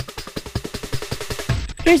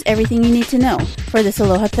Here's everything you need to know for this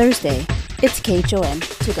Aloha Thursday. It's KHON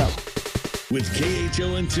to go. With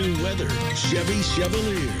KHON2 weather, Chevy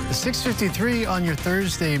Chevalier. 6:53 on your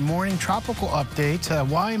Thursday morning. Tropical update.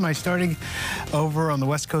 Why am I starting over on the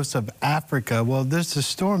west coast of Africa? Well, there's a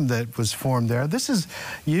storm that was formed there. This is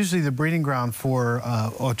usually the breeding ground for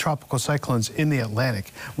tropical cyclones in the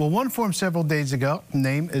Atlantic. Well, one formed several days ago.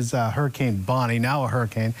 Name is Hurricane Bonnie, now a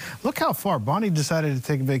hurricane. Look how far. Bonnie decided to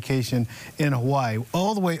take a vacation in Hawaii,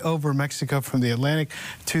 all the way over Mexico from the Atlantic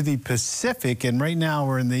to the Pacific. And right now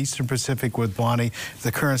we're in the Eastern Pacific with Bonnie.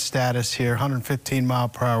 The current status here,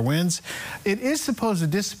 115-mile-per-hour winds. It is supposed to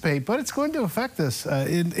dissipate, but it's going to affect us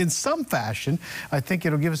in some fashion. I think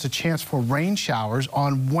it'll give us a chance for rain showers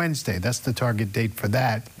on Wednesday. That's the target date for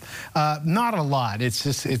that. Not a lot. It's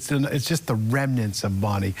just the remnants of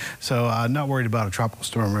Bonnie. So not worried about a tropical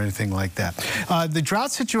storm or anything like that. The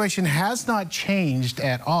drought situation has not changed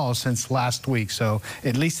at all since last week, so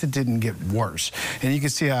at least it didn't get worse. And you can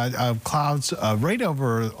see clouds right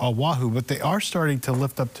over Oahu, but they are starting to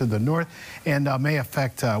lift up to the north and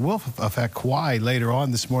will affect Kauai later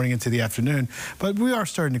on this morning into the afternoon. But we are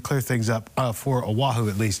starting to clear things up for Oahu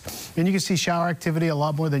at least. And you can see shower activity a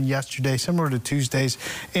lot more than yesterday, similar to Tuesdays.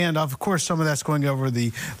 And of course, some of that's going over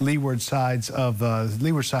the leeward side of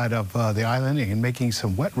the island and making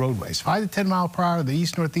some wet roadways. 5 to 10 mile per hour, the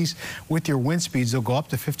east-northeast with your wind speeds. They'll go up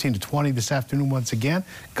to 15 to 20 this afternoon once again.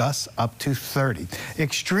 Gusts up to 30.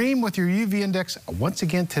 Extreme with your UV index once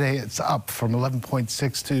again today. It's up from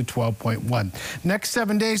 11.6 to 12.1. Next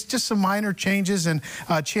 7 days, just some minor changes and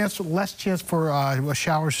less chance for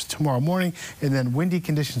showers tomorrow morning, and then windy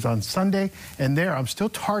conditions on Sunday. And there, I'm still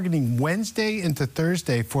targeting Wednesday into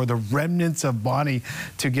Thursday for the remnants of Bonnie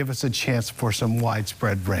to give us a chance for some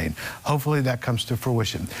widespread rain. Hopefully that comes to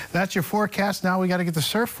fruition. That's your forecast. Now we got to get the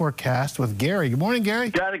surf forecast with Gary. Good morning, Gary.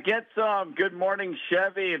 Got to get some. Good morning,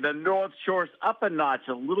 Chevy. The North Shore's up a notch.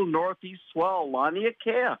 A little northeast swell.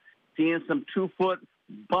 Laniakea seeing some 2-foot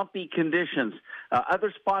bumpy conditions.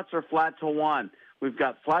 Other spots are flat to 1. We've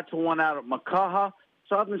got flat to 1 out at Makaha.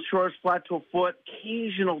 Southern Shore's flat to a foot.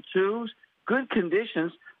 Occasional 2s. Good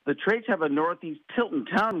conditions. The trades have a northeast tilt in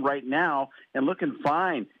town right now and looking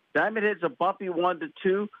fine. Diamond Head's a bumpy 1 to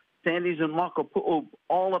 2. Sandy's and Makapu'u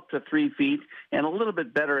all up to 3 feet, and a little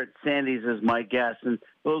bit better at Sandy's is my guess. And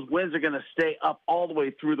those winds are going to stay up all the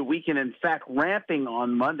way through the weekend. In fact, ramping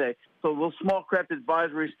on Monday. So those small craft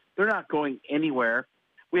advisories, they're not going anywhere.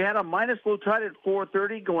 We had a minus low tide at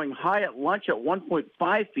 4:30, going high at lunch at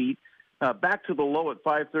 1.5 feet, back to the low at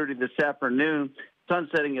 5:30 this afternoon. Sun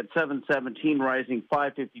setting at 7:17, rising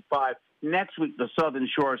 5:55. Next week, the southern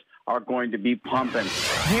shores are going to be pumping.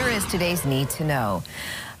 Here is today's Need to Know.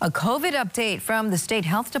 A COVID update from the State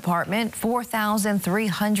Health Department.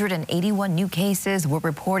 4,381 new cases were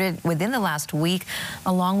reported within the last week,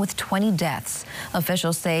 along with 20 deaths.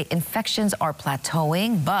 Officials say infections are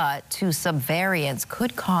plateauing, but 2 subvariants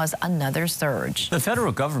could cause another surge. The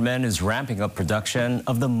federal government is ramping up production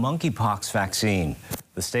of the monkeypox vaccine.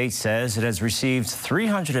 The state says it has received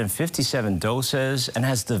 357 doses and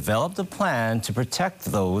has developed a plan to protect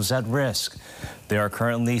those at risk. There are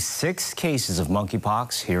currently 6 cases of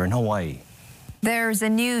monkeypox here in Hawaii. There's a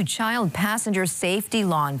new child passenger safety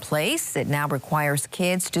law in place. It now requires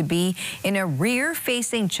kids to be in a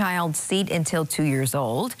rear-facing child seat until 2 years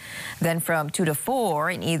old. Then from 2 to 4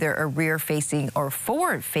 in either a rear-facing or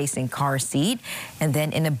forward-facing car seat, and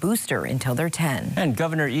then in a booster until they're 10. And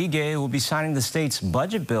Governor Ige will be signing the state's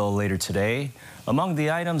budget bill later today. Among the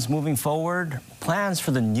items moving forward, plans for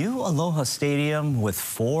the new Aloha Stadium with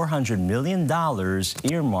 $400 million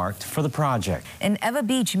earmarked for the project. An Ewa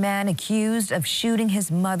Beach man accused of shooting his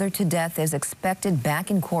mother to death is expected back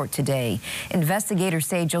in court today. Investigators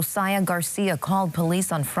say Josiah Garcia called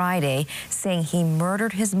police on Friday, saying he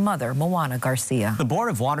murdered his mother, Moana Garcia. The Board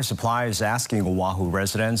of Water Supply is asking Oahu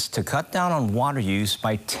residents to cut down on water use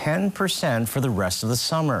by 10% for the rest of the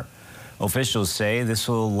summer. Officials say this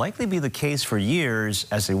will likely be the case for years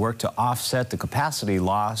as they work to offset the capacity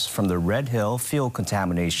loss from the Red Hill fuel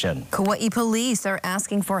contamination. Kauai police are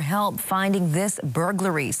asking for help finding this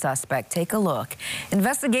burglary suspect. Take a look.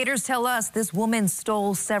 Investigators tell us this woman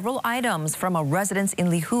stole several items from a residence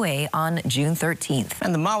in Lihue on June 13th.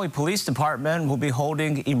 And the Maui Police Department will be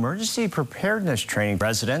holding emergency preparedness training.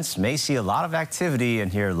 Residents may see a lot of activity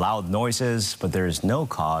and hear loud noises, but there is no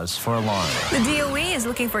cause for alarm. The DOE is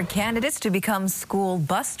looking for candidates to become school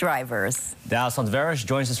bus drivers. Dallas Ontiveros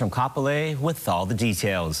joins us from Kapolei with all the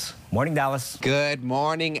details. Morning, Dallas. Good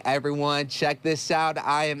morning, everyone. Check this out.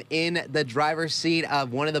 I am in the driver's seat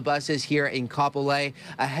of one of the buses here in Kapolei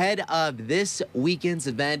ahead of this weekend's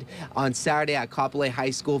event on Saturday at Kapolei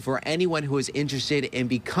High School. For anyone who is interested in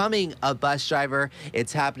becoming a bus driver,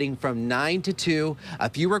 it's happening from 9 to 2. A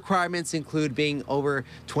few requirements include being over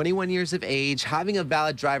 21 years of age, having a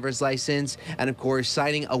valid driver's license, and of course,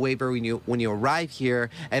 signing a waiver when you arrive here,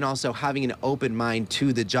 and also having an open mind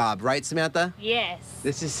to the job. Right, Samantha? Yes.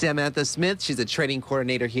 This is Samantha Smith. She's a training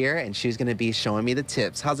coordinator here, and she's going to be showing me the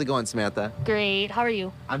tips. How's it going, Samantha? Great. How are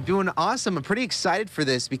you? I'm doing awesome. I'm pretty excited for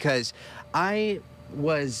this because I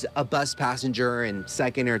was a bus passenger in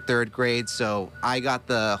 2nd or 3rd grade, so I got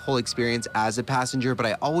the whole experience as a passenger, but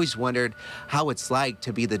I always wondered how it's like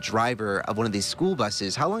to be the driver of one of these school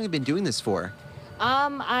buses. How long have you been doing this for?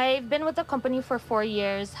 I've been with the company for 4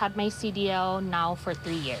 years, had my CDL now for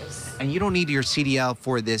 3 years. And you don't need your CDL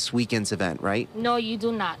for this weekend's event, right? No, you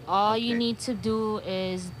do not. All you Okay. need to do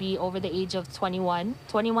is be over the age of 21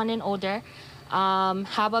 and older,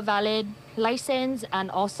 have a valid license,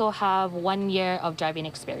 and also have 1 year of driving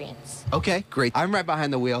experience. Okay, great. I'm right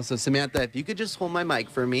behind the wheel, so Samantha, if you could just hold my mic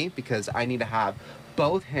for me because I need to have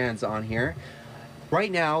both hands on here.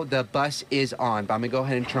 Right now, the bus is on, but I'm gonna go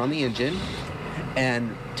ahead and turn on the engine.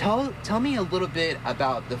 And tell me a little bit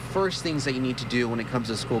about the first things that you need to do when it comes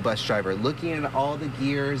to school bus driver. Looking at all the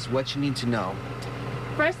gears, what you need to know.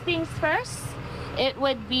 First things first, it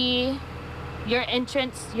would be your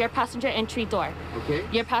entrance, your passenger entry door. Okay.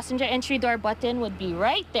 Your passenger entry door button would be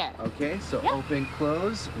right there. Okay, so Yep. open,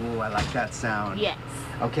 close. Ooh, I like that sound. Yes.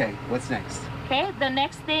 Okay, what's next? Okay, the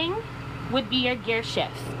next thing would be your gear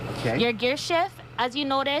shift. Okay. Your gear shift, as you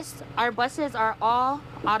notice, our buses are all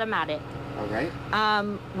automatic. All right.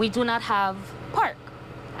 We do not have park,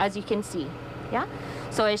 as you can see. Yeah.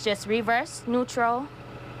 So it's just reverse, neutral,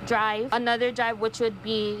 drive, another drive, which would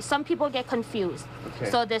be, some people get confused. Okay.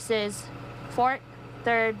 So this is 4th,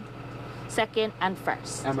 3rd, 2nd, and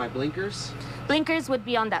 1st. And my blinkers? Blinkers would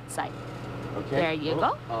be on that side. Okay. There you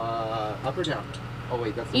go. Up or down? Oh,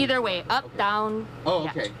 wait, that's... Either way, up, Okay. down. Oh,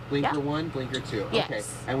 yeah. okay. Blinker Yeah. 1, blinker 2. Yes. Okay.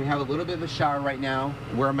 And we have a little bit of a shower right now.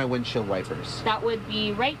 Where are my windshield wipers? That would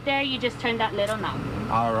be right there. You just turn that little knob.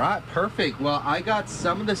 All right, perfect. Well, I got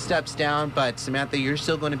some of the steps down, but Samantha, you're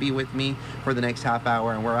still going to be with me for the next half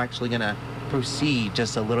hour, and we're actually going to proceed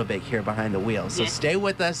just a little bit here behind the wheel. So Yes. stay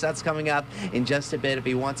with us. That's coming up in just a bit. If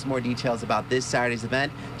you want some more details about this Saturday's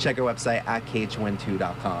event, check our website at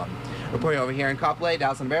KHON2.com. Reporting over here in Kapolei,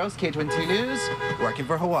 Dallas and Barrows, KHON2 News, working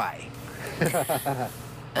for Hawaii.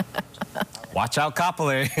 Watch out,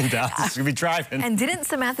 Kapolei. Dallas is going to be driving. And didn't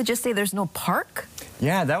Samantha just say there's no park?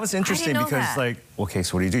 Yeah, that was interesting know because, that. like, okay,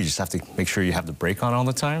 so what do? You just have to make sure you have the brake on all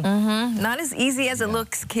the time? Not as easy as it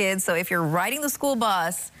looks, kids. So if you're riding the school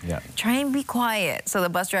bus, try and be quiet so the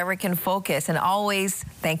bus driver can focus, and always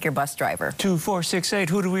thank your bus driver. 2468,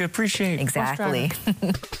 who do we appreciate? Exactly.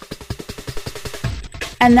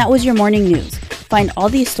 And that was your morning news. Find all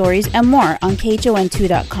these stories and more on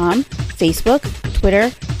KHON2.com, Facebook, Twitter,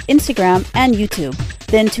 Instagram, and YouTube.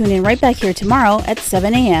 Then tune in right back here tomorrow at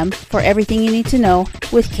 7 a.m. for everything you need to know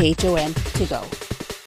with KHON to go.